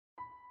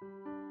So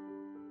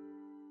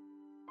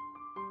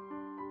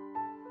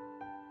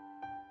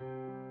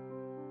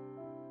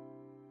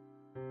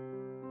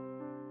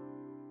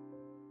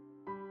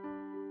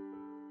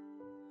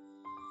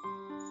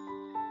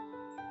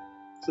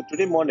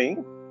today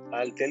morning,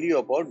 I'll tell you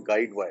about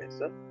Guidewires.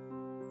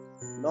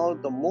 Now,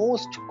 the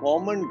most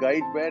common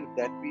guidewire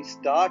that we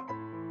start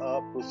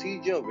a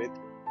procedure with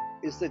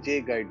is the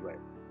J guidewire.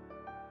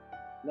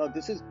 Now,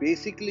 this is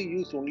basically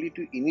used only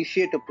to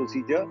initiate a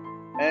procedure,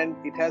 and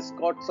it has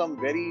got some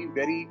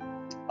very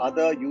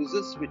other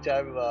uses, which I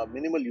have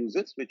minimal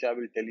uses, which I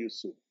will tell you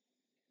soon.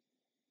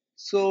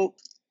 So,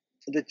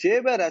 the J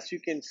wire, as you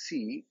can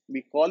see,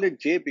 we call it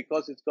J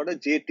because it's got a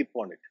J tip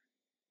on it.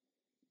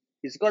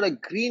 It's got a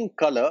green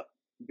color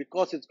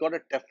because it's got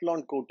a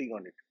Teflon coating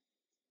on it.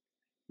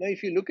 Now,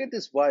 if you look at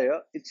this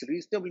wire, it's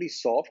reasonably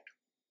soft.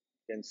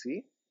 You can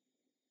see,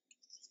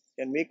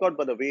 you can make out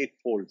by the way it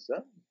folds.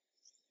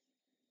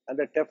 And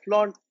the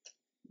Teflon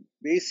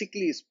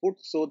basically is put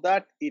so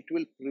that it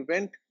will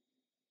prevent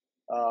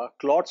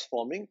clots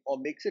forming or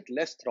makes it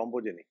less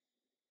thrombogenic.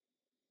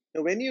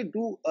 Now, when you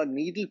do a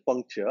needle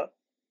puncture,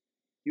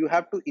 you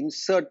have to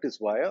insert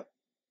this wire,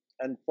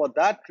 and for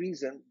that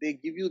reason, they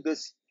give you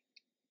this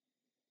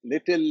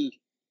little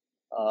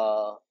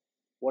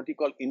what you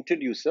call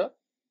introducer,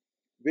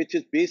 which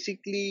is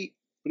basically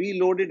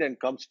preloaded and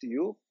comes to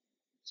you.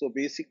 So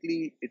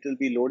basically, it will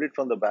be loaded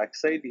from the back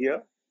side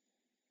here,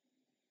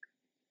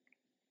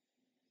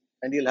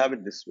 and you'll have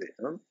it this way.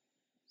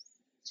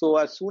 So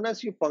as soon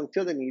as you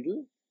puncture the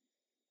needle,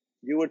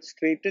 you would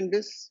straighten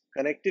this,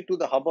 connect it to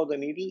the hub of the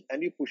needle,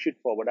 and you push it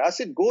forward. As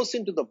it goes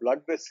into the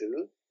blood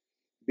vessel,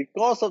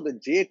 because of the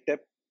J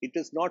tip, it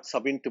is not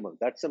subintimal.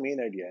 That's the main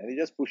idea, and you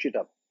just push it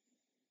up.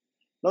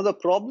 Now, the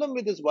problem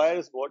with this wire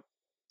is what?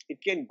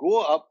 It can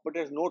go up, but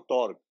there's no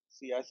torque.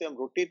 See, as I'm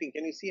rotating,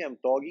 can you see I'm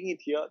toggling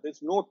it here?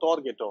 There's no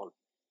torque at all.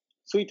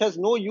 So it has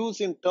no use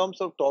in terms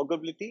of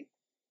toggability.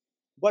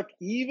 But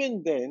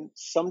even then,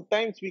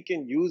 sometimes we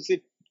can use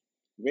it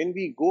when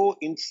we go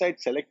inside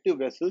selective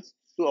vessels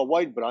to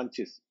avoid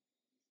branches.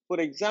 For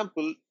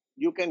example,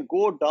 you can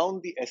go down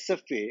the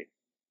SFA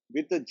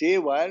with the J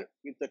wire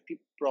with the tip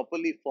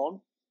properly formed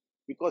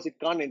because it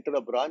can't enter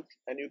a branch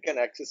and you can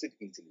access it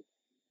easily.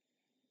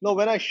 Now,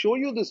 when I show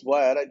you this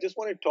wire, I just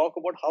want to talk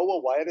about how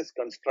a wire is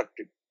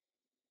constructed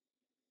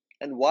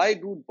and why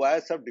do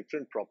wires have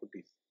different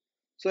properties.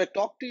 So I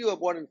talked to you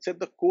about and said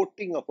the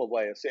coating of a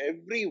wire. So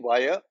every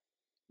wire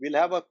will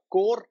have a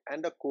core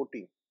and a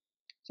coating.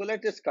 So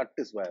let's just cut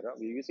this wire.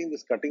 We're using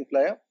this cutting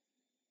plier,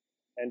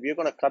 and we're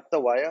going to cut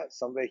the wire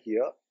somewhere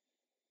here.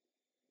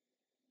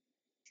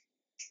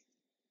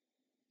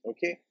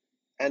 Okay.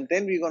 And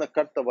then we're going to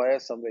cut the wire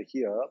somewhere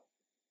here,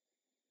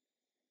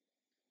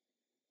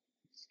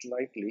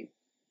 slightly,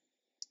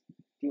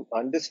 to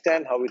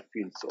understand how it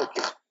feels.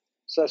 Okay.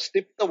 So I've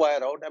stripped the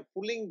wire out. I'm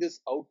pulling this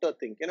outer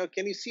thing.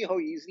 Can you see how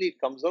easily it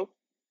comes out?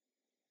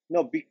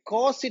 Now,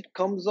 because it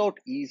comes out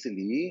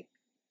easily,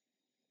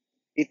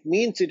 it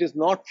means it is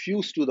not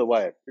fused to the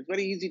wire. It's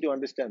very easy to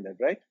understand that,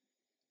 right?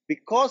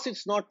 Because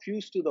it's not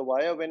fused to the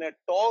wire, when I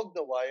torque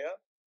the wire,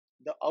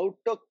 the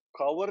outer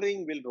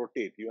covering will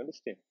rotate. You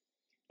understand?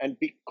 And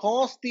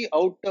because the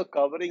outer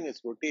covering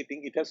is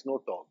rotating, it has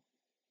no torque.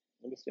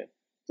 Understand?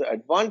 The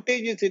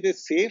advantage is it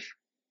is safe.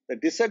 The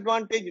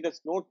disadvantage, it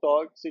has no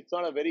torque, so it's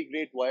not a very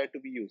great wire to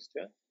be used.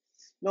 Yeah?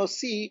 Now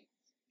see,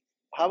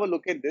 have a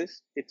look at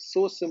this. It's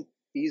so simple,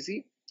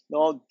 easy.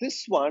 Now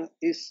this one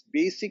is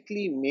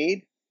basically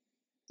made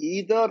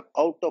either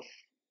out of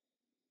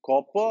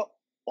copper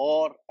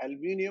or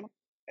aluminium,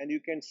 and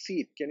you can see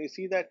it. Can you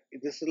see that?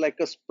 This is like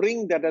a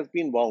spring that has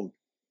been wound.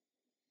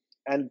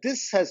 And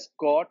this has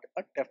got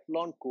a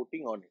Teflon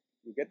coating on it.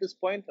 You get this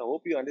point? I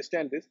hope you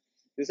understand this.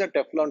 This is a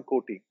Teflon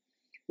coating.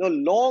 Now,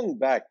 long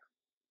back,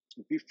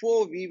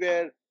 before we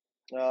were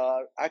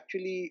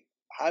actually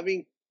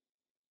having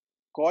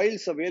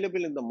coils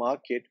available in the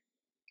market,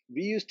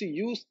 we used to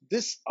use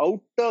this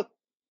outer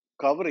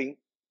covering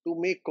to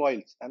make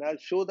coils. And I'll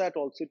show that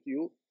also to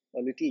you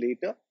a little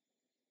later.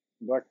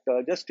 But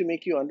just to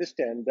make you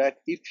understand that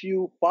if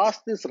you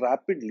pass this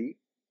rapidly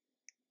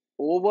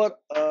over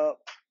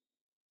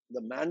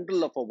the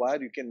mandrel of a wire,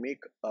 you can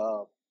make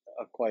a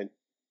coil.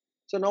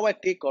 So now I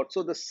take out.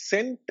 So the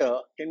center,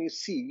 can you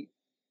see,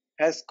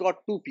 has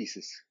got two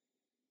pieces.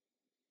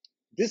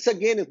 This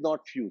again is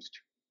not fused.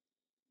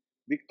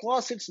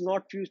 Because it's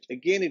not fused,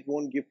 again, it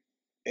won't give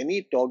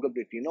any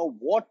toggability. Now,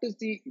 what is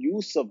the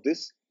use of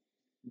this?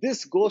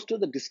 This goes to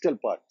the distal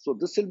part. So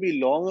this will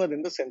be longer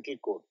than the central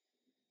core.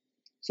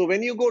 So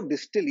when you go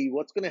distally,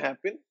 what's going to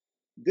happen?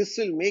 This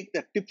will make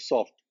the tip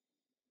soft.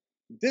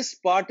 This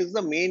part is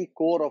the main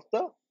core of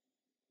the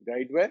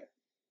guide wire.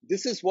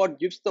 This is what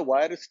gives the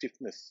wire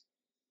stiffness.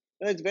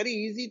 Now it's very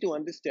easy to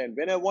understand.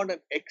 When I want an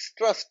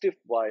extra stiff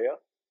wire,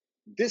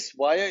 this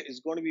wire is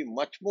going to be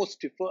much more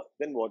stiffer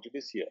than what it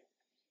is here.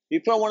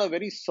 If I want a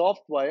very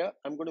soft wire,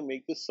 I'm going to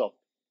make this soft.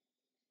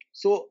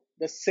 So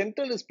the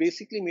central is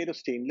basically made of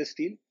stainless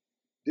steel.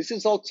 This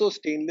is also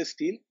stainless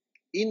steel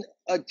in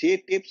a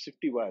J-tape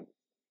 50 wire.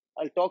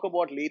 I'll talk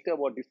about later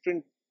about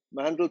different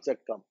mandrels that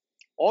come.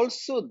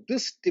 Also,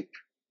 this tip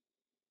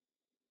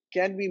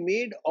can be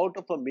made out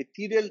of a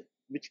material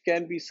which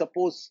can be,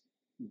 suppose,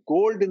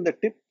 gold in the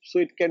tip, so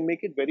it can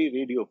make it very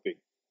radio opaque.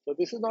 So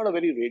this is not a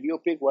very radio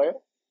opaque wire.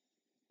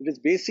 It has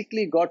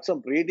basically got some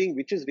braiding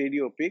which is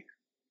radio opaque,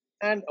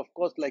 and of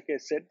course, like I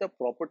said, the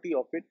property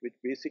of it which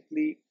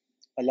basically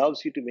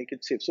allows you to make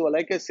it safe. So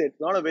like I said,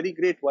 not a very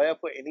great wire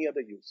for any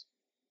other use.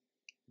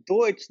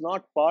 Though it's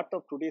not part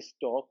of today's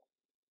talk,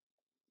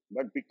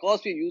 but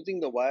because we're using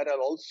the wire,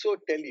 I'll also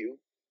tell you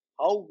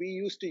how we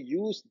used to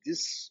use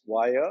this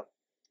wire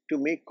to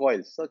make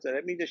coils. So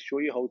let me just show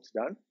you how it's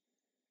done.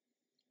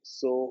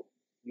 So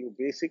you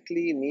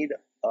basically need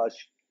a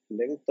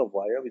length of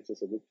wire which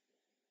is a bit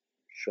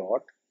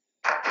short,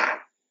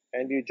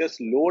 and you just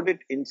load it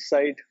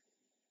inside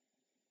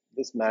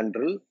this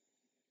mandrel.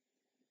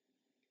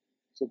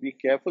 So be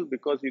careful,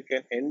 because you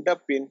can end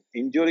up in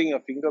injuring your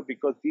finger,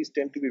 because these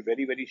tend to be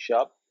very, very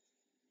sharp.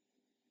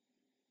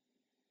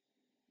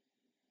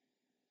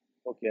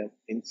 Okay, I'm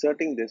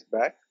inserting this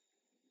back.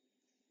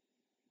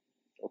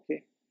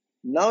 Okay,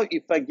 now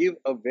if I give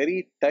a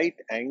very tight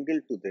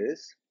angle to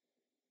this,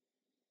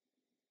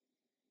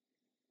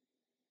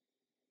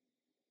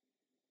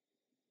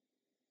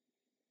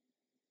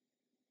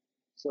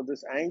 so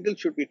this angle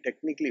should be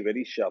technically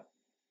very sharp.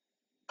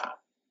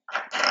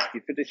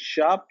 If it is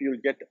sharp,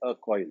 you'll get a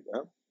coil.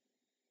 Huh?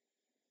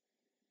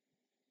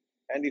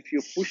 And if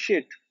you push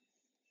it,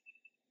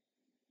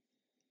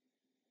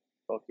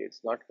 okay,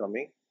 it's not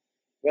coming.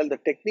 Well, the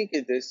technique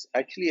is this.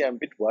 Actually, I'm a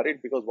bit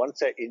worried, because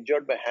once I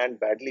injured my hand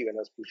badly when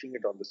I was pushing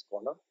it on this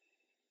corner.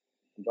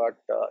 But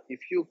if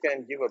you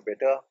can give a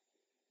better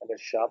and a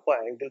sharper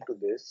angle to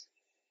this,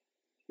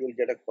 you'll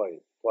get a coil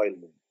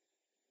move.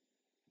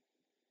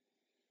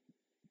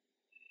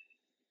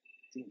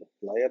 I think the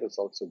plier is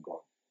also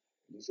gone.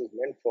 This is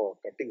meant for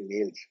cutting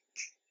nails.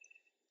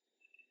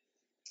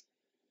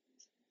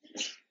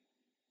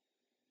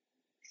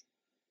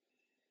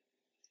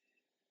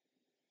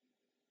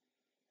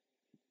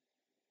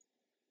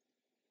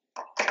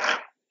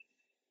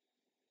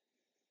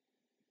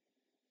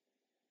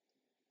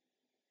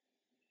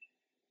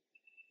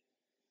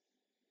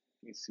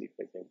 Let me see if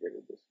I can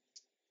get this.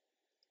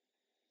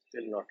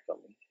 Still not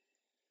coming.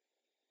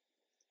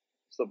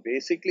 So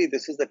basically,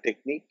 this is the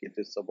technique. It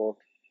is about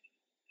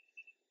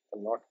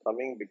not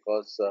coming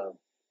because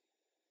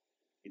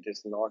it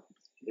is not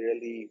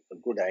really a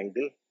good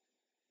angle.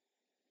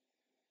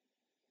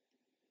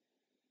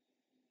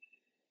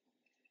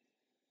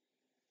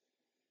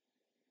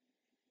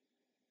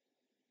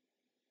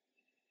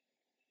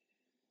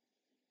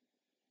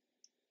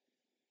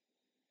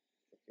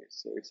 Okay,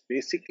 so it's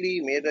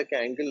basically made like an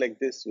angle like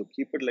this. You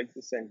keep it like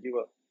this and give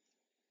a.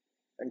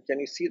 And can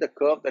you see the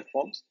curve that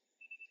forms?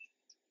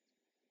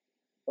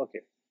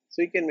 Okay,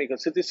 so you can make it.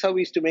 So this is how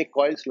we used to make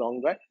coils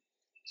long back.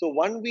 So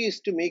one way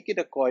is to make it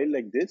a coil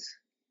like this.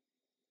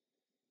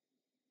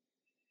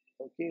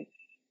 Okay,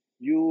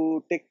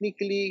 you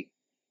technically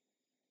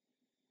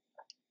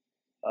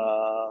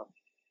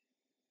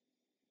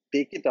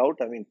take it out.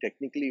 I mean,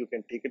 technically you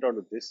can take it out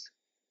of this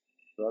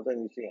rather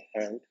than using a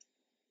hand.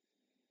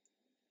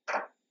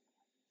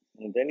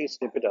 And then you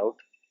snip it out.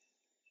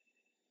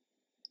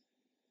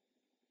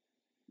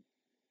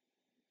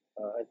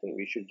 I think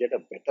we should get a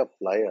better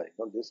plier. You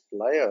know, this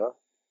plier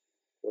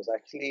was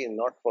actually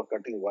not for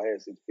cutting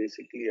wires. It's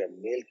basically a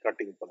nail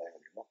cutting plier,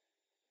 you know.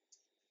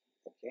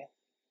 Okay.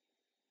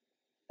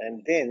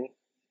 And then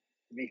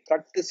we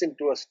cut this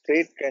into a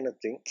straight kind of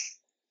thing.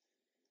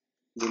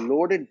 You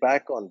load it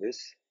back on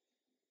this.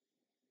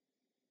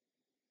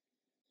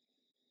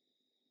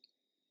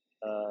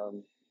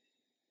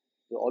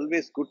 It's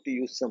always good to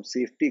use some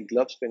safety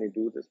gloves when you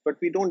do this, but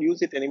we don't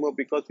use it anymore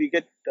because we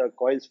get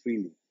coils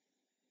freely.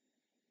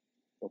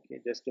 Okay,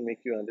 just to make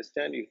you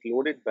understand, you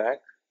load it back.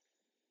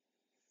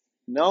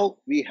 Now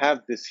we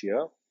have this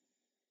here.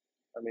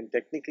 I mean,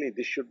 technically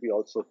this should be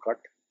also cut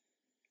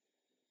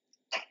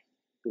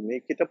to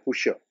make it a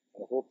pusher.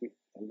 I hope you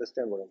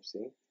understand what I'm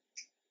saying.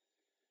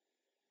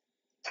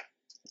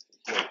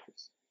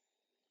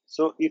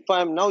 So if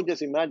I'm now,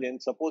 just imagine,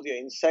 suppose you're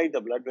inside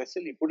the blood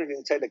vessel, you put it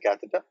inside the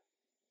catheter,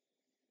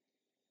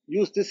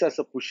 use this as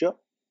a pusher,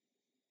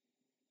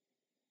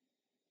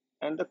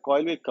 and the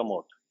coil will come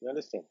out. You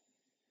understand?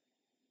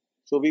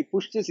 So we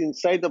push this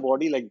inside the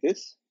body like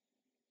this,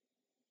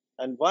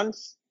 and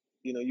once,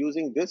 you know,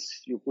 using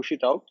this, you push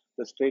it out,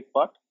 the straight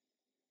part,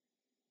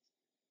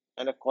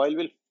 and a coil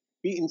will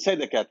be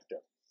inside the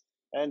catheter,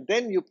 and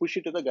then you push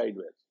it to the guide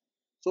wires.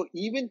 So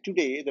even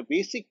today, the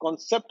basic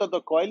concept of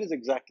the coil is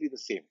exactly the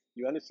same.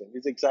 You understand?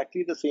 It's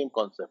exactly the same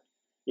concept.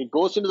 It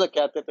goes into the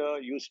catheter,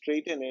 you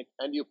straighten it,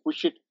 and you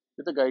push it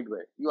with a guide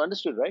wire. You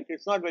understood, right?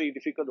 It's not very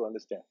difficult to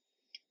understand.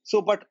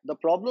 So, but the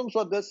problems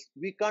of this,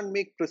 we can't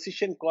make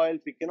precision coils.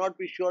 We cannot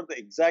be sure the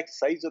exact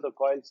size of the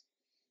coils.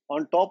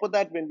 On top of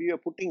that, when we were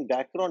putting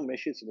Dacron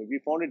meshes, we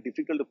found it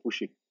difficult to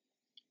push it.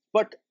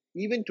 But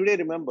even today,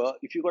 remember,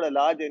 if you got a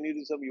large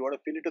aneurysm, you want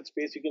to fill it with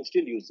space, you can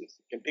still use this.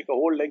 You can take a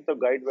whole length of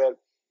guide wire,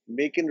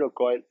 make it a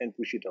coil, and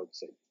push it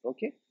outside.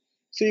 Okay.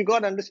 So you got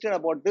to understand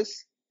about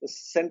this. the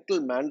central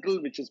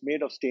mandrel, which is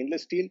made of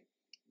stainless steel,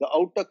 the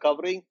outer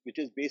covering, which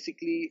is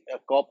basically a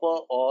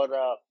copper or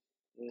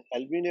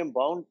aluminum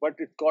bound, but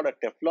it's got a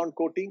Teflon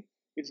coating.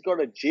 It's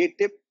got a J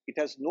tip. It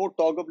has no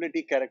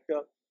toggability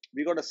character.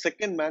 We got a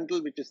second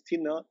mantle, which is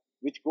thinner,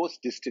 which goes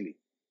distally.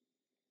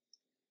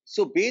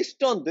 So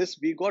based on this,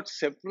 we got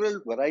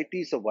several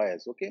varieties of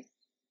wires. Okay.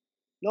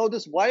 Now,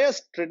 these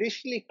wires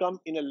traditionally come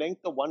in a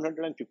length of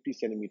 150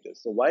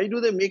 centimeters. So why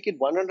do they make it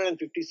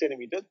 150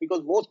 centimeters?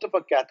 Because most of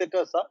our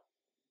catheters are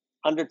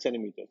 100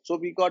 centimeters. So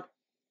we got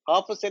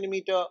half a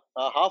centimeter,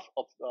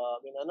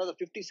 another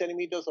 50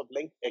 centimeters of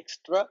length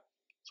extra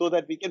so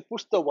that we can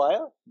push the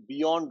wire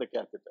beyond the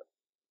catheter.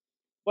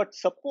 But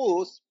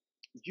suppose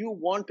you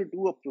want to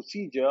do a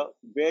procedure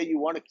where you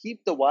want to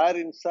keep the wire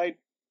inside,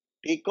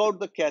 take out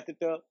the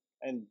catheter,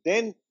 and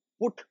then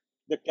put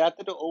the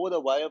catheter over the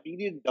wire, we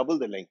need double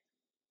the length.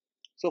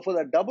 So for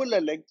the double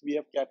the length, we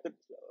have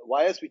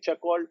wires which are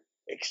called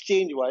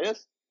exchange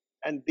wires,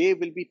 and they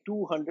will be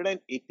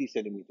 280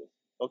 centimeters.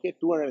 Okay,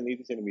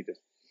 280 centimeters.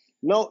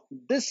 Now,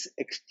 this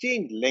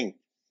exchange length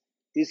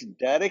is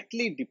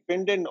directly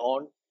dependent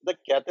on the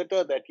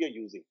catheter that you're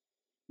using.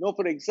 Now,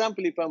 for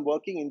example, if I'm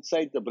working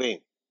inside the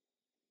brain,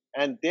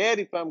 and there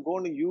if I'm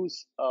going to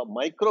use a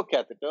micro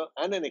catheter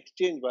and an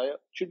exchange wire,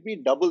 should be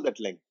double that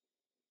length.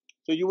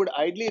 So you would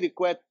ideally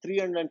require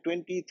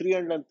 320,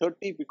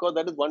 330 because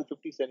that is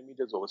 150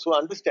 centimeters over. So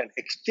understand,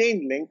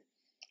 exchange length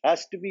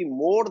has to be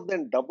more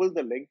than double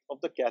the length of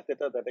the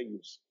catheter that I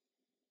use.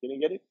 Can you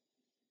get it?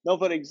 Now,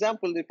 for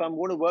example, if I'm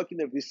going to work in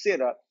the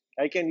viscera,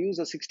 I can use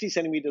a 60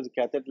 centimeters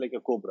catheter like a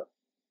Cobra.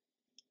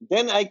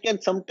 Then I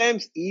can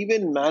sometimes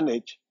even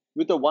manage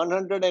with a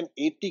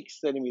 180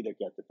 centimeter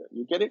catheter.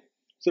 You get it?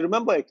 So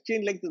remember,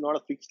 exchange length is not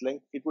a fixed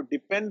length. It would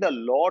depend a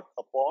lot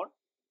upon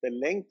the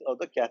length of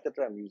the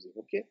catheter I'm using.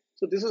 Okay,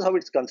 so this is how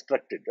it's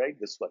constructed, right?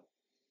 This one.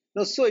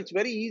 Now, so it's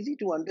very easy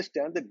to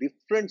understand the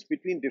difference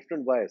between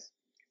different wires.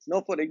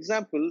 Now, for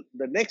example,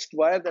 the next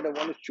wire that I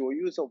want to show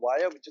you is a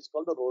wire which is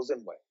called the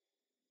Rosen wire.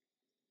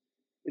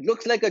 It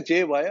looks like a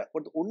J wire,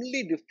 but the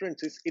only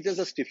difference is it is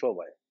a stiffer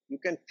wire. You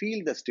can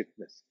feel the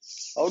stiffness.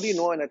 How do you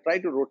know? And I try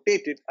to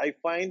rotate it, I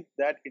find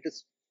that it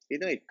is,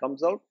 it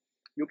comes out.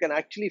 You can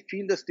actually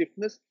feel the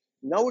stiffness.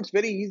 Now it's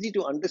very easy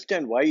to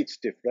understand why it's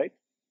stiff, right?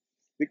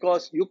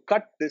 Because you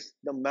cut this,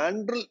 the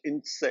mandrel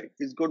inside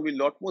is going to be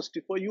a lot more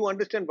stiffer. You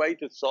understand why it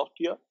is soft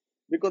here,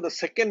 because the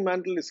second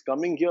mandrel is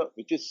coming here,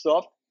 which is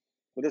soft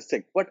with a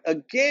sec. But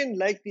again,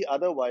 like the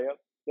other wire,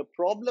 the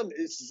problem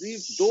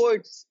is, though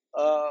it's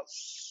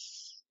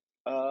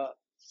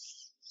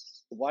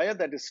wire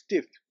that is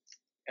stiff,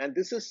 and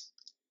this is,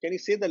 can you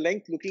see the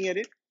length looking at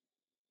it?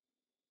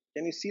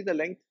 Can you see the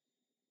length?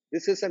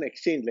 This is an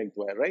exchange length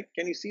wire, right?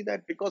 Can you see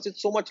that? Because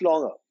it's so much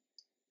longer.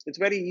 It's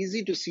very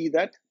easy to see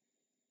that.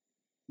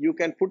 You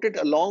can put it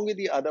along with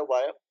the other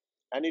wire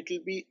and it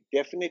will be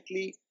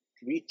definitely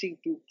reaching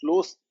to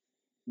close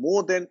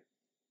more than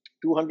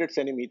 200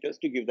 centimeters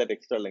to give that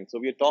extra length. So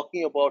we are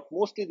talking about,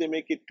 mostly they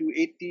make it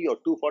 280 or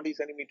 240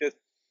 centimeters.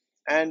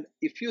 And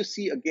if you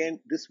see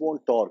again, this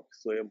won't torque.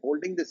 So I'm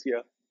holding this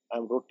here,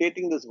 I'm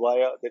rotating this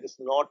wire, there is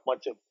not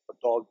much of a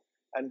torque.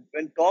 And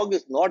when torque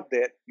is not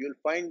there, you'll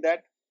find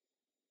that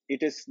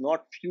it is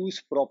not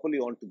fused properly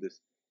onto this.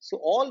 So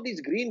all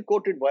these green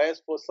coated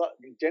wires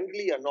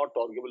generally are not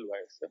torqueable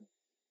wires. You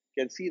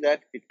can see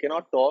that it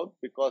cannot torque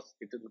because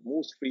it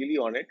moves freely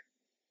on it.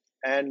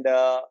 And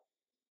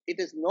it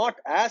is not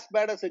as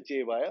bad as a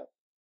J wire,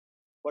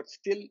 but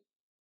still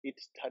it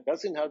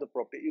doesn't have the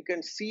property. You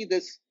can see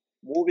this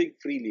moving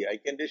freely. I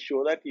can just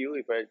show that to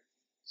you.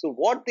 So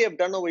what they have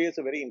done over here is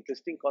a very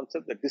interesting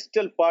concept. The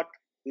distal part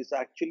is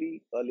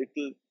actually a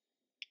little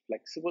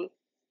flexible.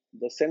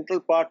 The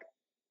central part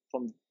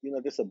from,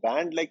 this is a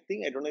band like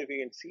thing. I don't know if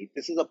you can see.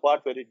 This is a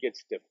part where it gets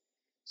stiff.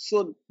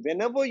 So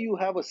whenever you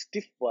have a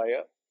stiff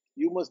wire,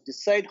 you must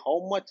decide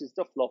how much is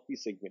the floppy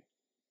segment.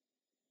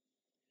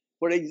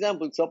 For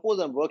example, suppose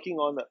I'm working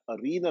on a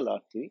renal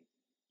artery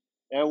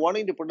and I'm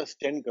wanting to put a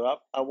stent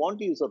graft. I want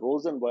to use a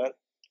Rosen wire.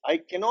 I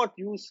cannot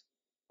use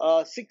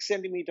a 6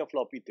 centimeter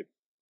floppy tip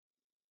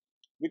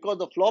because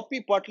the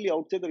floppy partly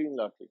outside the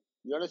renal artery.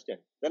 You understand?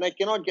 Then I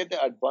cannot get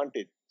the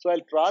advantage. So I'll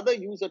rather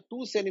use a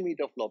 2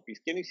 centimeter floppy.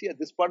 Can you see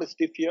this part is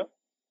stiff here?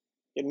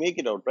 You can make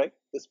it out, right?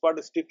 This part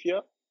is stiff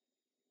here.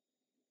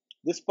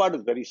 This part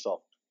is very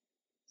soft.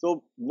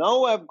 So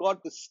now I've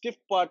got the stiff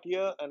part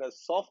here and a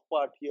soft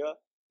part here.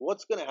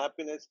 What's going to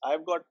happen is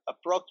I've got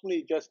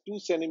approximately just 2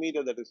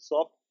 centimeters that is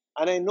soft,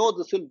 and I know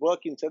this will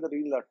work inside the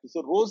renal artery.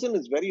 So Rosen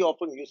is very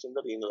often used in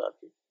the renal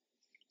artery.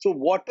 So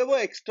whatever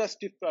extra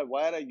stiff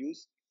wire I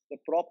use, the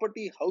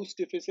property, how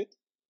stiff is it?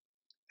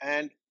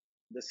 And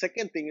the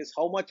second thing is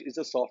how much is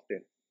the soft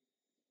end?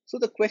 So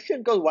the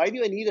question goes, why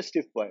do I need a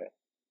stiff wire?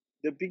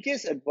 The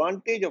biggest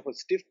advantage of a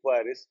stiff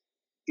wire is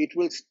it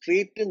will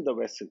straighten the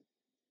vessel.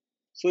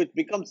 So it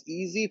becomes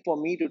easy for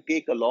me to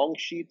take a long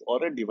sheath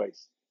or a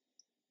device.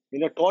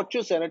 In a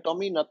tortuous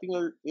anatomy, nothing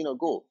will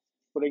go.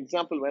 For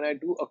example, when I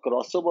do a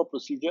crossover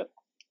procedure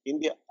in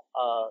the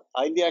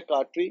iliac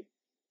artery,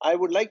 I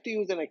would like to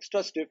use an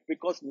extra stiff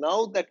because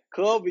now that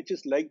curve which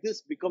is like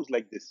this becomes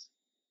like this.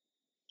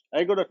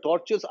 I got a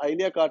tortuous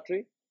iliac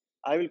artery.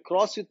 I will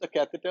cross with the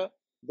catheter.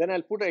 Then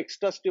I'll put an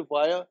extra stiff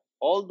wire.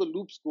 All the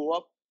loops go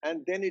up,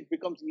 and then it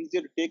becomes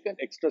easier to take an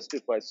extra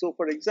stiff wire. So,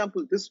 for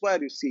example, this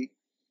wire you see,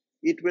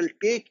 it will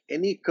take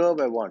any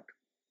curve I want.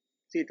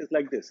 See, it is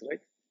like this, right?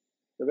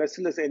 The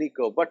vessel is any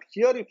curve. But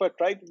here, if I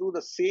try to do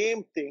the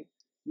same thing,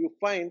 you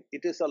find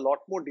it is a lot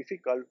more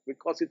difficult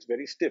because it's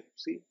very stiff.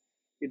 See,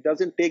 it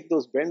doesn't take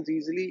those bends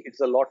easily.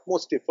 It's a lot more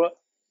stiffer.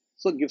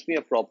 So it gives me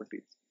a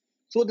property.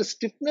 So the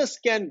stiffness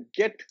can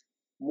get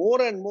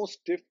more and more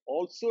stiff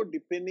also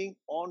depending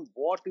on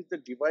what is the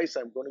device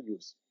I'm going to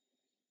use.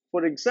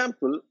 For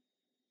example,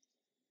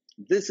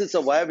 this is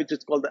a wire which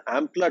is called the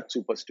Amplat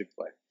super stiff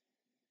wire.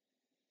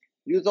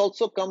 It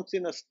also comes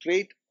in a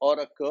straight or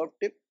a curved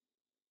tip.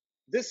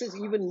 This is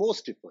even more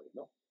stiffer,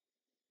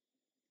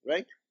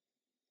 right?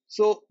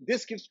 So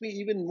this gives me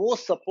even more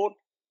support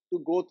to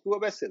go through a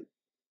vessel.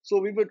 So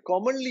we would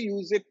commonly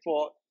use it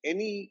for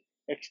any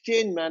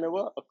exchange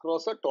maneuver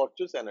across a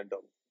tortuous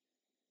anatomy.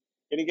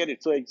 Can you get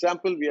it? So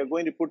example, we are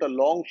going to put a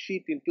long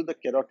sheet into the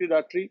carotid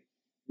artery.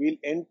 We'll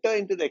enter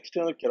into the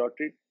external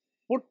carotid,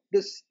 put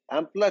this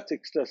Amplat's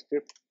extra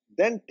stiff,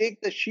 then take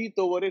the sheath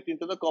over it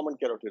into the common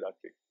carotid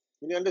artery.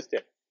 Can you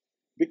understand?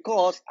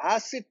 Because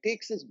as it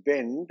takes this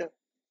bend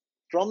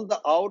from the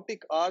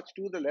aortic arch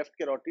to the left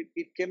carotid,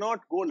 it cannot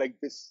go like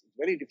this. It's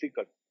very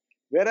difficult.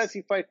 Whereas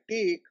if I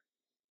take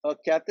a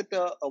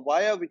catheter, a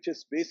wire which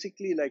is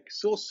basically like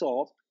so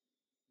soft,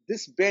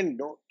 this bend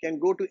can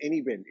go to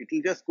any bend. It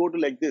will just go to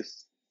like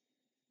this.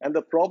 And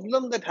the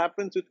problem that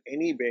happens with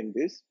any bend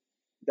is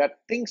that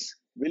things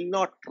will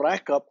not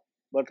track up,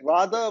 but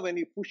rather when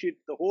you push it,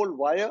 the whole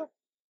wire,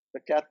 the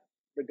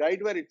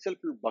guide wire itself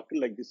will buckle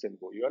like this and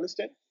go. You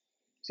understand?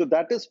 So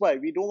that is why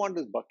we don't want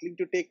this buckling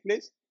to take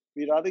place.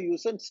 We rather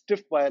use a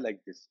stiff wire like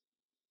this.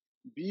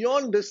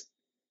 Beyond this,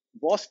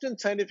 Boston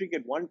Scientific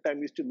at one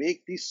time used to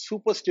make these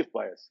super stiff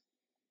wires.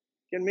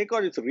 You can make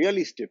out it's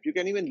really stiff. You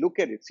can even look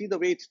at it. See the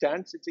way it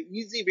stands. It's an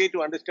easy way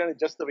to understand it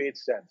just the way it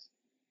stands.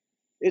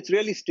 It's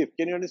really stiff.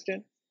 Can you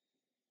understand?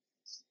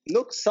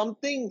 Looks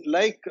something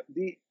like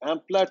the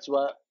Amplat's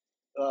wire,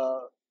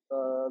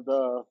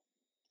 the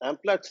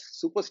Amplat's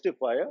super stiff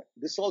wire.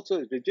 This also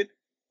is rigid,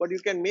 but you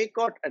can make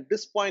out at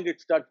this point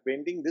it starts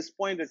bending. This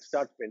point it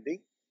starts bending.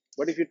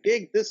 But if you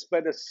take this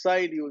by the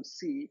side, you will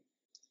see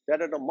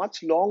that at a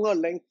much longer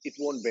length, it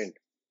won't bend.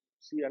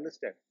 See, you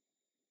understand?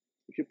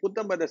 If you put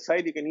them by the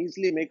side, you can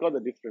easily make out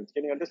the difference.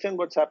 Can you understand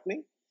what's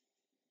happening?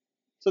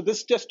 So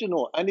this just to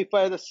know. And if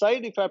I the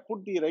side, if I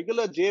put the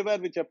regular J wire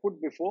which I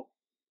put before,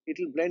 it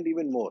will blend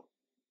even more.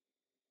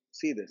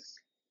 See this.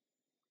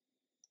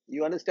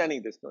 You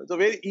understanding this now? It's a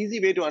very easy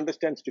way to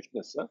understand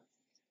stiffness. Huh?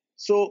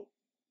 So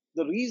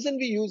the reason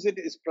we use it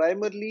is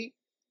primarily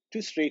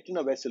to straighten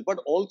a vessel, but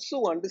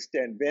also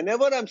understand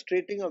whenever I'm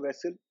straightening a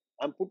vessel,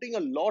 I'm putting a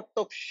lot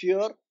of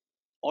shear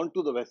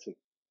onto the vessel.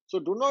 So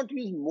do not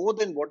use more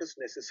than what is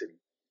necessary.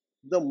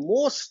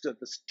 The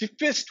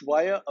stiffest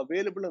wire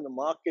available in the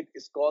market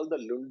is called the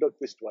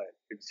Lunderquist wire.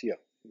 It's here.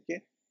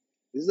 Okay,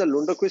 this is a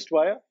Lunderquist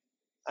wire,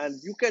 and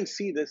you can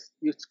see this.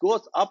 It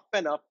goes up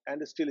and up,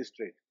 and it still is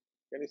straight.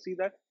 Can you see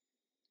that?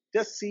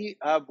 Just see,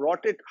 I have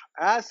brought it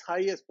as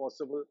high as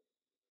possible,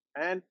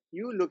 and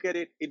you look at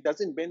it. It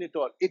doesn't bend at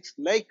all. It's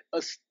like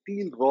a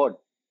steel rod.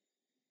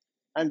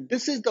 And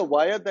this is the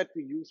wire that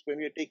we use when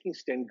we are taking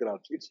stent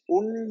grafts. It's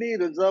only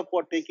reserved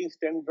for taking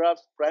stent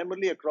grafts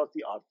primarily across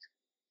the arch,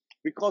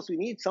 because we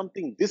need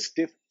something this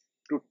stiff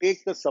to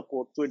take the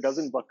support so it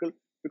doesn't buckle,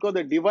 because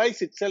the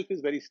device itself is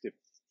very stiff.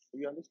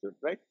 You understood,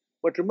 right?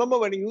 But remember,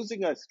 when you're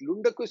using a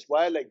Lunderquist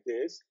wire like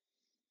this,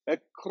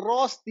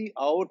 across the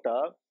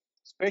aorta,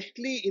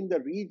 especially in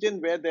the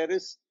region where there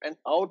is an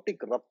aortic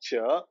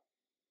rupture,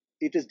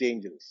 it is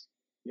dangerous.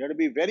 You have to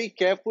be very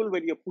careful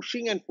when you're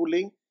pushing and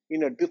pulling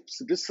in a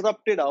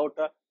disrupted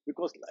aorta,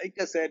 because like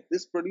I said,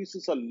 this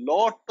produces a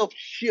lot of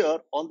shear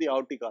on the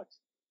aortic arch.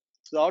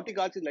 So the aortic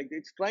arch is like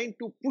it's trying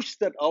to push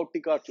that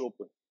aortic arch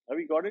open. Have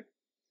you got it?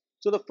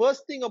 So the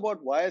first thing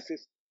about wires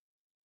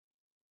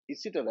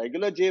is it a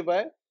regular J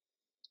wire?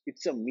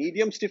 It's a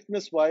medium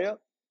stiffness wire?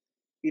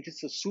 It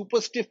is a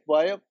super stiff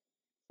wire,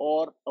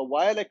 or a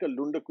wire like a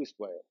Lunderquist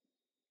wire?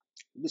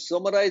 To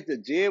summarize, the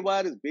J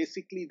wire is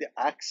basically the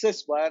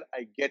access wire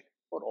I get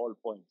for all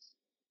points.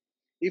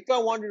 If I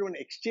wanted to do an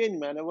exchange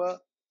maneuver,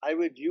 I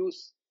would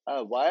use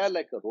a wire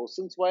like a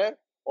Rosen's wire,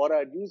 or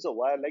I'd use a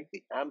wire like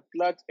the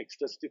Amplat's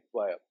extra stiff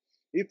wire.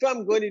 If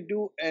I'm going to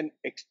do an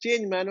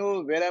exchange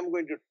maneuver where I'm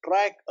going to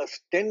track a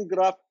stent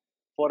graft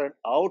for an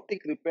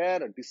aortic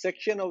repair, a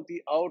dissection of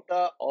the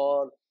aorta,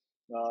 or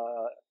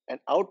an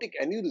aortic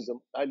aneurysm,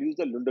 I'll use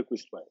the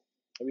Lunderquist wire.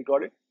 Have you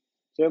got it?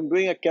 So I'm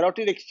doing a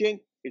carotid exchange,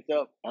 it's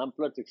the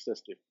Amplat's extra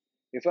stiff.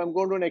 If I'm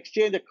going to an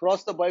exchange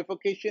across the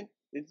bifurcation,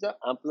 it's the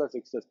Amplat's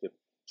extra stiff.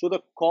 So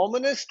the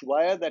commonest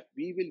wire that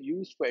we will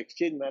use for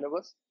exchange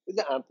maneuvers is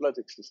the Amplat's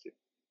extra stiff.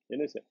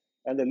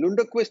 And the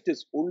Lunderquist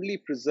is only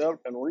preserved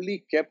and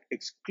only kept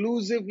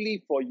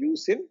exclusively for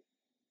use in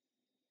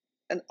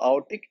an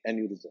aortic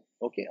aneurysm.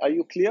 Okay, are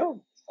you clear?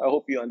 I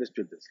hope you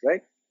understood this,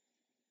 right?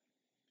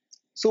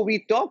 So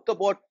we talked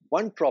about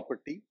one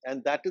property,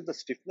 and that is the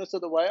stiffness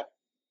of the wire.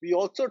 We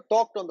also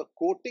talked on the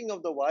coating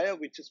of the wire,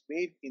 which is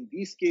made in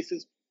these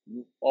cases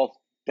of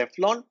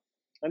Teflon.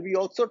 And we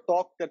also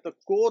talked that the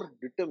core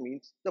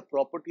determines the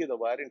property of the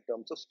wire in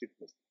terms of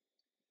stiffness.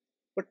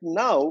 But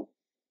now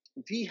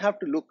we have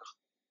to look,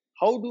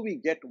 how do we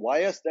get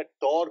wires that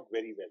torque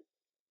very well?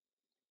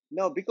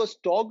 Now, because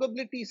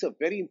torqueability is a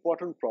very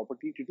important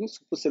property to do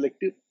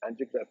superselective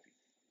angiography.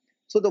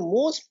 So the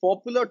most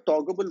popular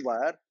torqueable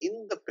wire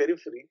in the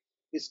periphery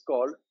is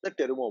called the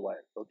Terumo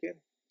wire. Okay.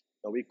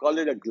 Now we call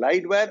it a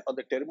glide wire or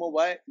the Terumo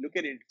wire. Look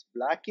at it, it's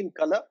black in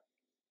color.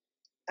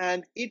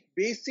 And it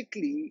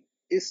basically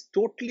is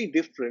totally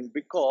different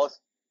because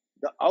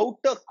the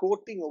outer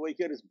coating over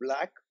here is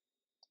black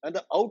and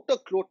the outer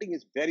coating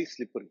is very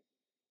slippery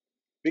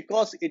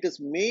because it is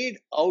made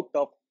out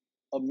of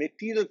a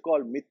material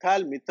called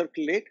methyl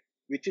methacrylate,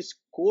 which is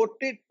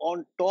coated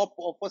on top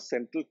of a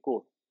central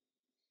core.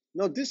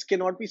 Now, this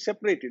cannot be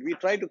separated. We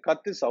try to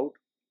cut this out.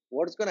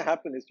 What's going to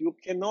happen is you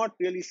cannot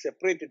really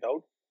separate it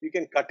out. You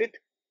can cut it,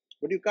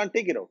 but you can't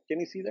take it out. Can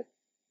you see that?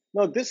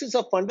 Now, this is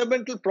a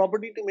fundamental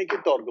property to make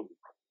it torqueable.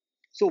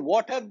 So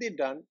what have they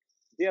done?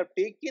 They have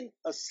taken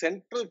a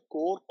central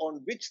core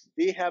on which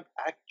they have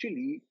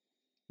actually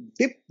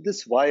dipped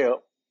this wire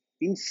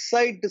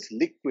inside this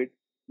liquid,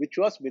 which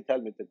was methyl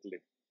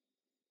methacrylate.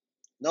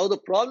 Now, the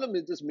problem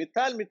is this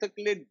methyl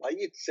methacrylate by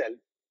itself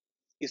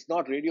is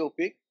not radio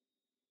opaque.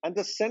 And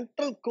the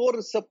central core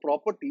is a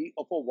property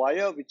of a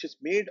wire which is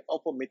made of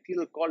a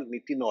material called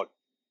nitinol.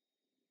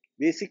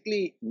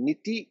 Basically,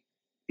 niti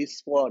is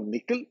for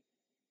nickel,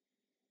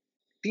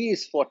 T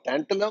is for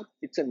tantalum.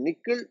 It's a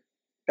nickel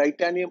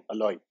titanium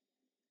alloy.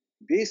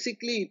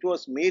 Basically, it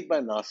was made by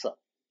NASA.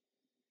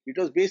 It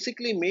was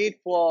basically made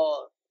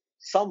for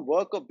some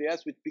work of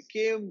theirs which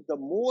became the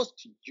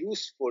most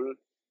useful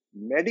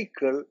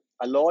medical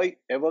alloy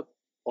ever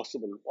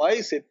possible. Why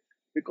is it?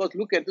 Because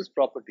look at this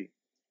property.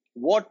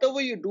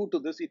 Whatever you do to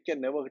this, it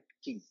can never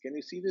kink. Can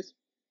you see this?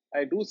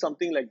 I do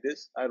something like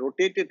this. I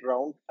rotate it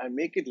round. I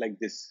make it like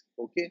this.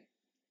 Okay.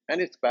 And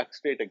it's back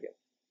straight again.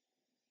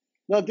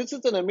 Now, this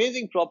is an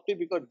amazing property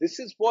because this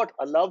is what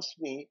allows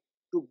me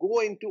to go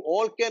into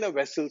all kind of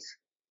vessels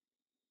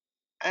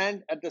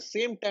and at the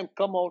same time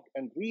come out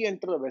and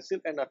re-enter a vessel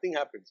and nothing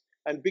happens.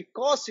 And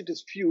because it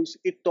is fused,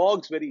 it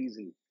torques very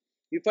easily.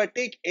 If I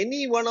take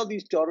any one of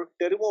these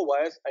Terumo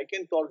wires, I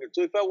can torque it.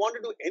 So if I want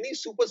to do any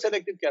super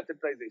selective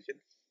catheterization,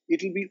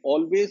 it will be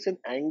always an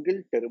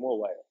angled Terumo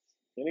wire.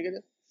 Can you get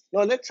it?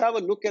 Now let's have a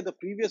look at the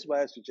previous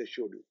wires which I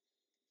showed you.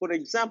 For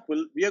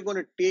example, we are going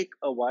to take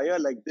a wire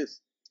like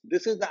this.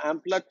 This is the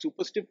Amplat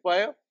super stiff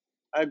wire.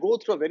 I go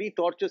through a very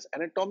tortuous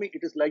anatomy.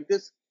 It is like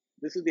this.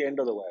 This is the end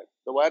of the wire.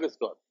 The wire is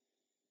gone.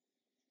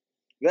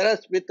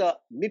 Whereas with a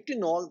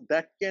nitinol,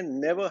 that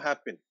can never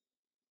happen.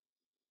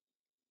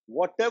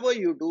 Whatever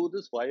you do,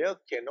 this wire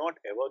cannot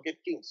ever get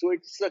kinked. So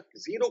it's a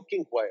zero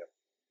kink wire.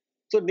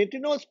 So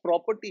nitinol's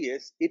property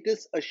is, it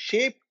is a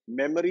shape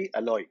memory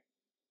alloy.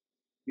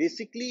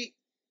 Basically,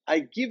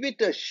 I give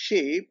it a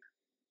shape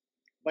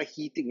by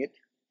heating it.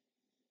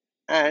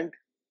 And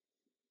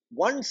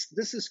once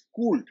this is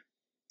cooled,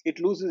 it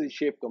loses its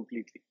shape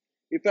completely.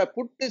 If I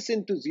put this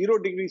into 0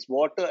 degrees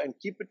water and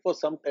keep it for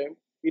some time,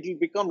 it will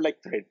become like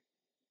thread.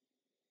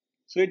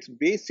 So it's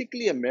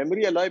basically a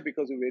memory alloy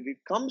because when it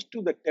comes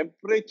to the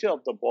temperature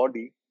of the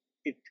body,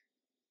 it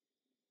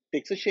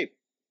takes a shape.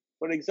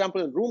 For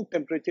example, in room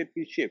temperature, it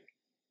will shape.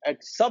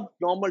 At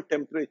subnormal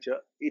temperature,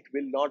 it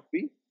will not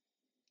be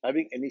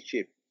having any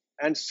shape.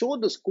 And so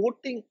this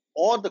coating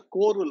or the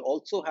core will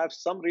also have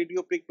some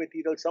radiopaque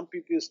material. Some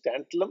people use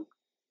tantalum,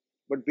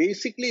 but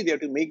basically they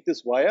have to make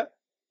this wire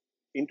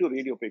into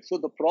radiopaque. So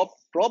the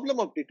problem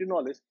of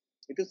nitinol is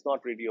it is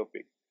not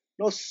radiopaque.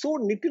 Now, so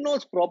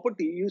nitinol's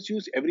property is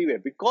used everywhere.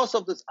 Because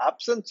of this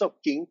absence of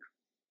kink,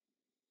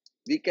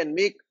 we can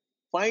make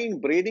fine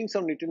braidings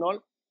of nitinol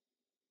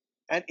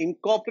and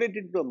incorporate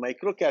it into a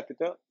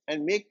microcatheter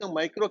and make the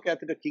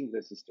microcatheter kink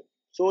resistant.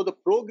 So the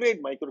ProGrade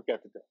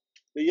microcatheter,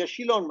 the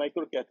Yashilon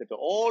microcatheter,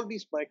 all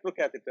these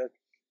microcatheters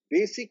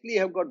basically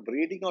have got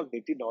braiding of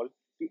nitinol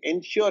to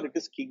ensure it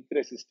is kink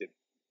resistant.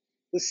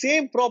 The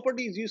same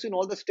property is used in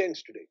all the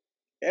stents today.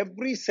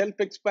 Every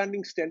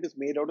self-expanding stent is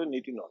made out of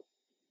nitinol.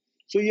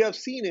 So you have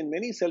seen in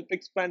many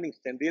self-expanding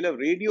stents, they'll have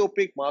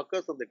radio-opaque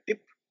markers on the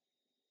tip,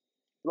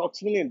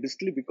 proximally and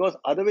distally, because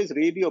otherwise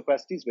radio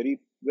opacity is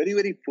very, very,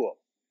 very poor.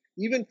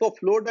 Even for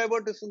flow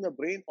diverters in the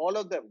brain, all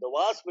of them, the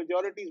vast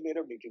majority is made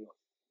of nitinol.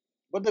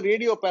 But the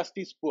radio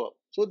opacity is poor.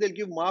 So they'll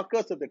give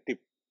markers at the tip.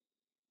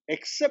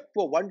 Except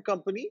for one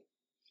company,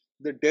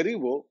 the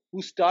Derivo,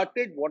 who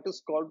started what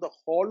is called the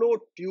hollow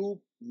tube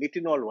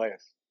nitinol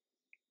wires.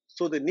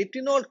 So the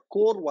nitinol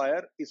core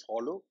wire is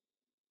hollow.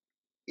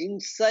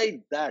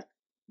 Inside that,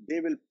 they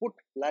will put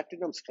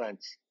platinum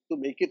strands to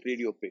make it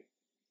radio opaque.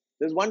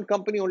 There's one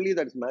company only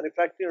that is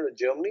manufactured in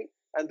Germany,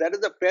 and that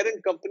is the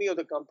parent company of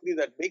the company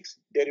that makes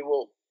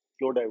Derivo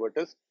flow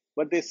diverters.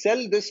 But they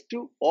sell this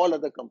to all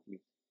other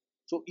companies.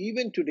 So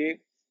even today,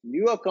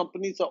 newer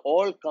companies are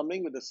all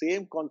coming with the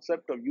same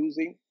concept of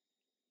using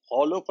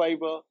hollow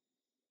fiber,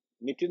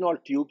 nitinol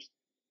tubes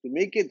to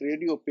make it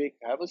radio opaque,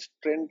 have a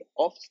strand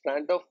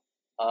of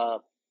uh,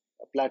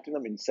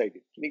 platinum inside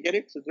it. Can you get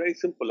it? So it's very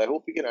simple. I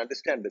hope you can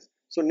understand this.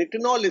 So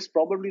nitinol is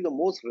probably the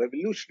most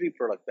revolutionary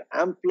product. The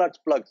Amplats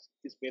plugs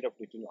is made of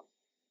nitinol.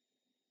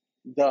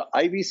 The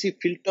IVC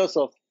filters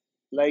of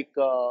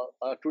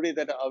today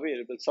that are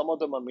available, some of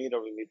them are made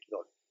of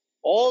nitinol.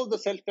 All the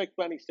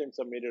self-expanding stents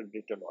are made of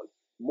nitinol.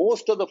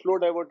 Most of the flow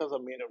diverters are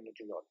made of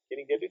nitinol. Can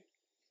you get it?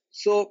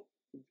 So,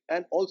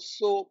 and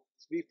also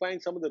we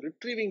find some of the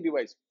retrieving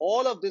device.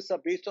 All of this are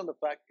based on the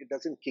fact it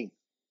doesn't kink.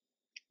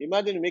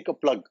 Imagine you make a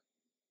plug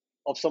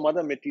of some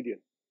other material.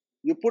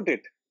 You put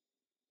it,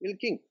 it'll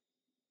kink.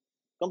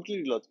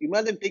 Completely lost.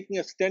 Imagine taking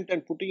a stent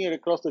and putting it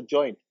across the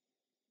joint.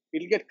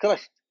 It'll get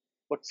crushed.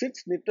 But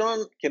since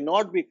nitinol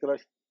cannot be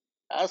crushed,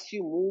 as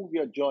you move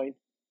your joint,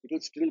 it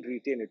will still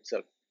retain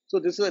itself. So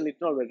this is a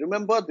nitinol wire.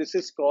 Remember, this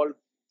is called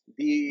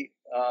the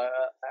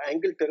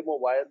angle thermo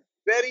wire.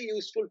 Very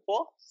useful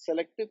for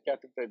selective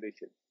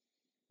catheterization.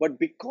 But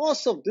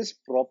because of this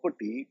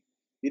property,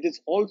 it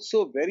is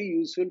also very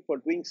useful for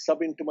doing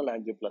subintimal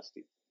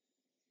angioplasty.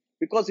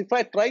 Because if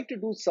I try to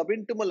do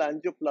subintimal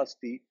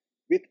angioplasty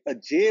with a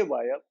J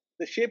wire,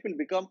 the shape will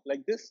become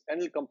like this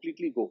and it will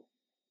completely go.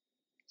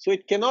 So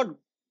it cannot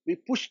be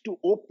pushed to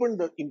open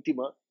the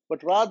intima,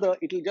 but rather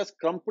it will just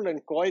crumple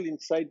and coil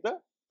inside the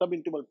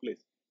subintimal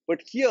place. But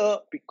here,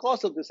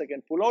 because of this, I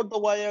can pull out the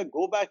wire,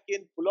 go back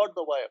in, pull out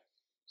the wire.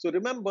 So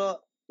remember,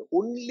 the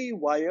only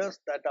wires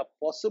that are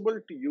possible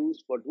to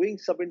use for doing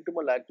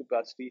subintimal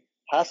angioplasty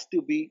has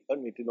to be a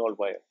nitinol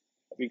wire.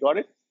 Have we got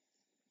it?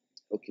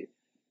 Okay.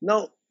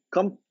 Now,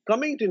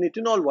 coming to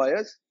nitinol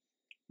wires,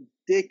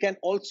 they can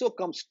also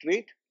come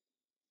straight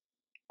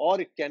or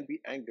it can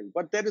be angled.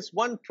 But there is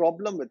one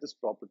problem with this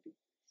property.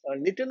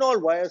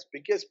 Nitinol wire's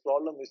biggest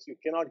problem is you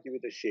cannot give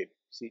it a shape.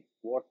 See,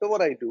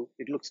 whatever I do,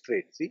 it looks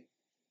straight. See,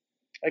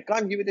 I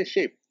can't give it a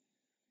shape.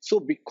 So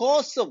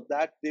because of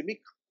that, they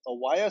make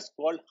wires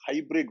called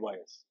hybrid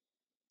wires.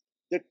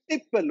 The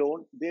tip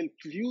alone, they'll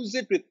fuse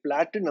it with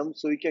platinum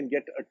so you can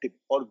get a tip,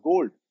 or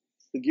gold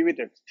to give it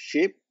a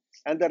shape,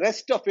 and the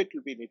rest of it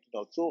will be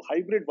nitinol. So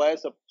hybrid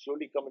wires have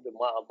slowly come into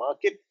the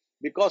market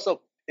because of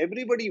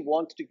everybody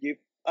wants to give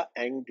an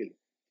angle.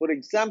 For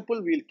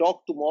example, we'll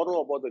talk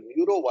tomorrow about the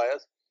neuro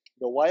wires.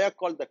 The wire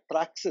called the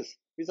Traxxas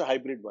is a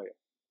hybrid wire.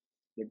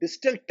 The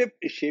distal tip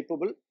is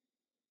shapeable,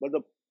 but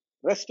the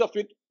rest of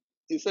it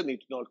is a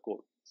nitinol core.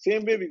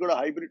 Same way, we got a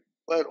hybrid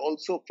wire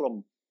also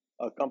from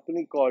a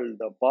company called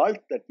BALT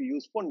that we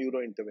use for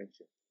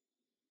neurointervention.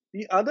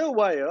 The other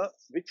wire,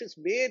 which is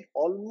made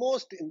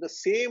almost in the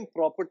same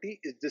property,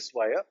 is this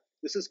wire.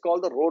 This is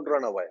called the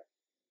Roadrunner wire.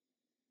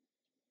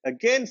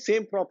 Again,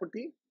 same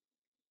property.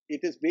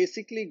 It is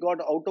basically got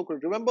outer coating.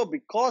 Remember,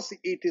 because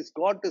it has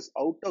got this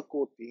outer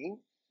coating,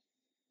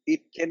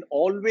 it can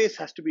always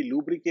has to be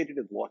lubricated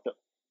with water.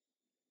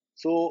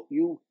 So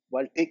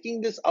while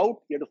taking this out,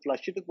 you have to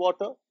flush it with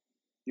water.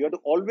 You have to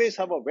always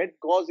have a wet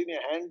gauze in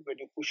your hand when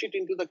you push it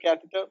into the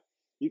catheter.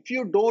 If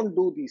you don't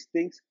do these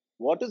things,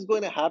 what is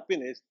going to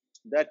happen is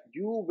that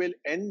you will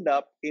end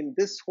up in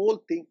this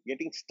whole thing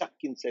getting stuck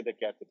inside the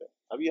catheter.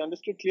 Have you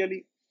understood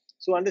clearly?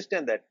 So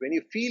understand that. When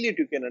you feel it,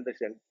 you can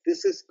understand.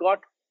 This has got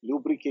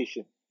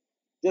lubrication.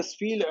 Just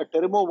feel a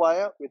thermo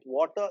wire with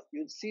water.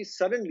 You'll see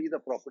suddenly the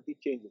property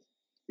changes.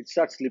 It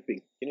starts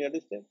slipping. Can you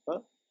understand?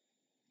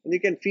 And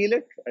you can feel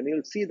it and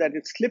you'll see that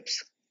it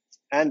slips.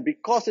 And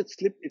because it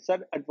slips, it's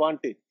an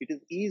advantage. It is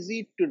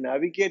easy to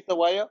navigate the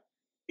wire.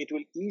 It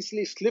will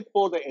easily slip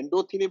over the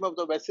endothelium of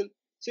the vessel.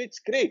 So it's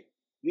great.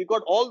 We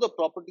got all the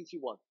properties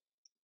you want.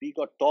 We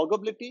got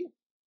toggability.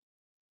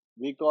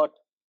 We got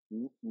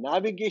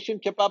navigation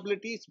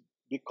capabilities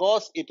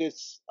because it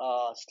is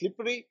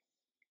slippery.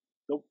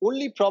 The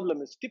only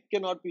problem is tip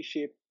cannot be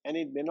shaped and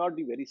it may not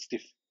be very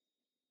stiff.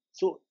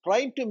 So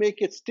trying to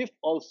make it stiff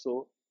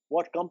also,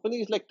 what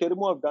companies like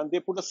Thermo have done, they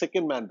put a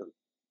second mandrel,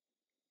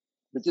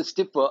 which is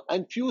stiffer,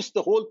 and fuse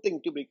the whole thing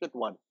to make it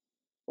one.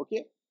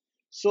 Okay.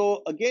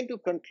 So again, to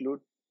conclude,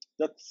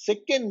 the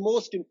second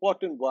most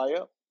important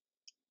wire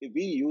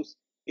we use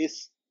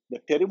is the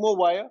Thermo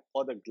wire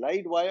or the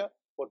glide wire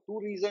for two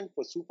reasons: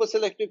 for super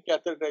selective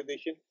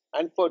catheterization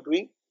and for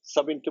doing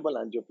subintimal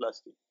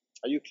angioplasty.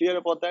 Are you clear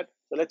about that?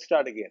 So let's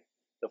start again.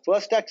 The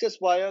first access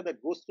wire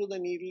that goes through the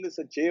needle is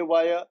a J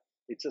wire.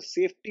 It's a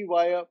safety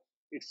wire.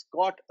 It's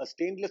got a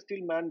stainless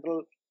steel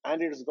mandrel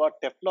and it's got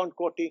Teflon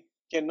coating.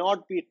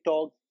 Cannot be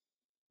togged.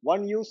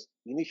 One use,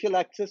 initial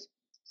access.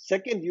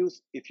 Second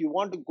use, if you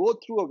want to go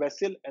through a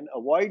vessel and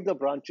avoid the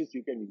branches,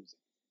 you can use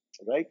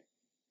it. Right?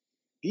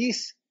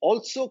 These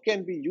also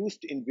can be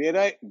used in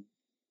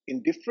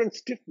different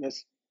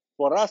stiffness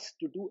for us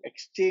to do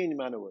exchange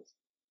maneuvers.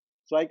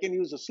 So I can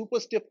use a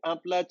super stiff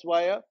Amplats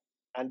wire,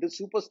 and this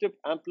super stiff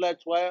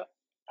Amplats wire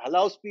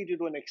allows me to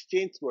do an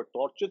exchange through a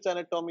tortuous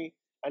anatomy.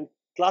 And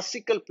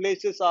classical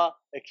places are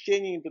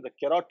exchanging into the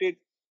carotid,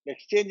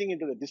 exchanging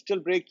into the distal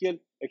brachial,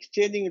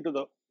 exchanging into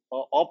the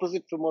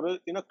opposite femoral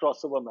in a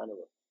crossover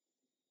maneuver.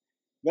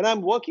 When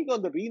I'm working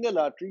on the renal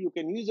artery, you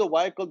can use a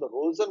wire called the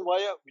Rosen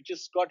wire, which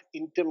has got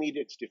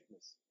intermediate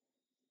stiffness.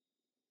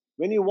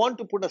 When you want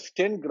to put a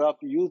stent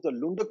graft, you use the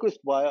Lundquist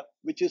wire,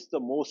 which is the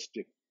most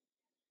stiff.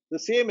 The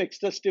same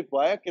extra stiff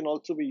wire can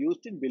also be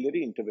used in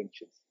biliary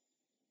interventions.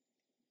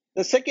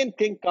 The second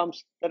thing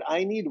comes that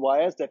I need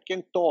wires that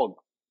can tog.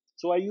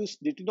 So I use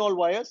nitinol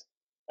wires,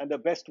 and the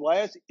best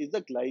wires is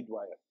the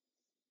Guidewire.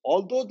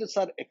 Although these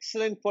are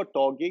excellent for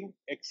togging,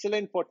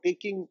 excellent for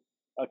taking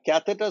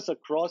catheters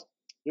across,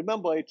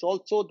 remember it's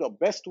also the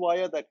best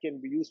wire that can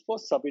be used for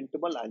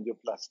subintimal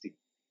angioplasty.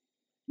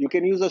 You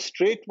can use a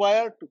straight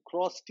wire to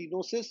cross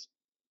stenosis.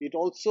 It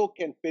also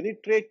can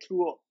penetrate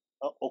through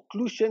a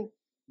occlusion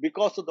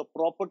because of the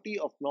property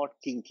of not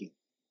kinking.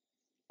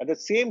 At the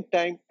same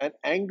time, an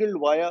angled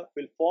wire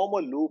will form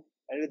a loop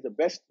and is the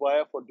best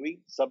wire for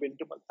doing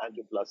subintimal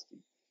angioplasty.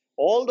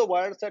 All the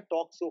wires I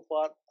talked so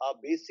far are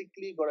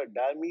basically got a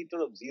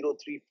diameter of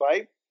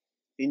 0.35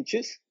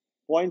 inches,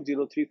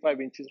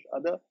 0.035 inches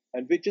rather,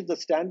 and which is the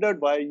standard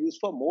wire used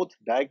for most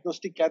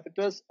diagnostic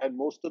catheters and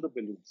most of the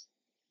balloons.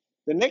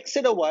 The next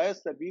set of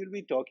wires that we will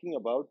be talking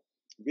about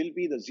will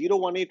be the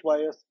 0.18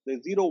 wires, the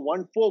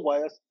 0.14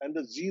 wires, and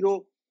the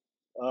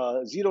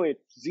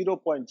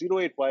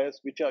 0.08 wires,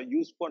 which are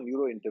used for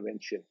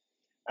neurointervention.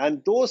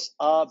 And those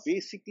are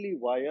basically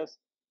wires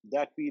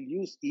that we'll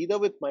use either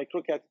with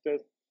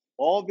microcatheters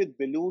or with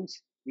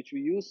balloons, which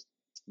we use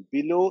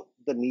below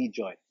the knee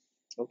joint.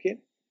 Okay.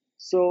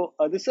 So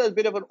this is a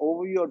bit of an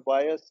overview of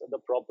wires and the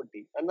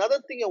property. Another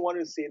thing I want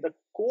to say, the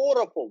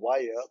core of a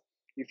wire,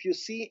 if you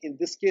see in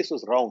this case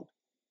was round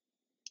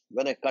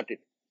when I cut it.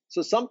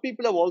 So some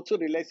people have also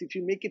realized if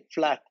you make it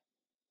flat,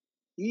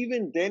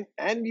 even then,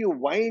 and you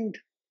wind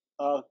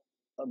a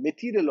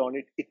material on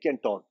it, it can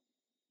torn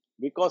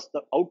because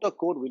the outer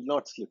core will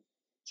not slip.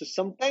 So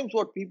sometimes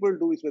what people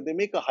do is when they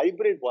make a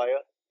hybrid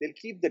wire, they'll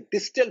keep the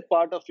distal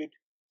part of it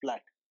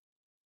flat.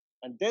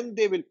 And then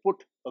they will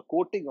put a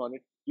coating on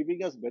it,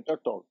 giving us better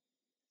torque.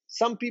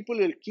 Some people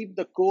will keep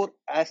the core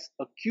as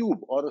a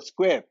cube or a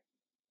square.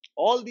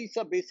 All these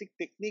are basic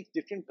techniques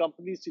different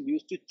companies will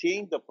use to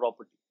change the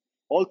property.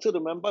 Also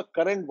remember,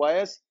 current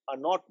wires are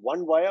not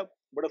one wire,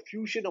 but a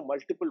fusion of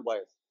multiple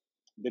wires.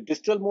 The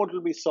distal mode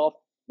will be soft,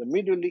 the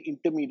mid will be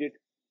intermediate,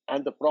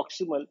 and the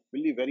proximal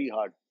will be very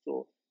hard.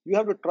 So you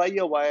have to try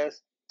your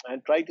wires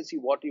and try to see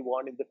what you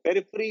want. In the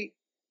periphery,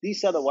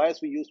 these are the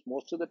wires we use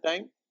most of the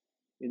time.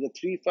 In the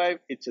 3.5,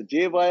 it's a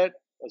J wire,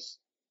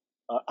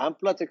 a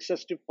Amplats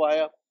exhaustive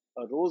wire,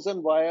 a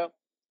Rosen wire,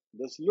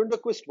 the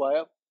Lundquist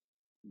wire,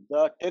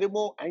 the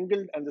Termo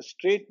angled and the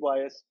straight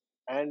wires,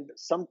 and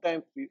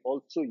sometimes we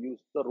also use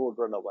the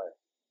Roadrunner wire.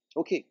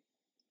 Okay,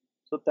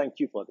 so thank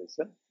you for this.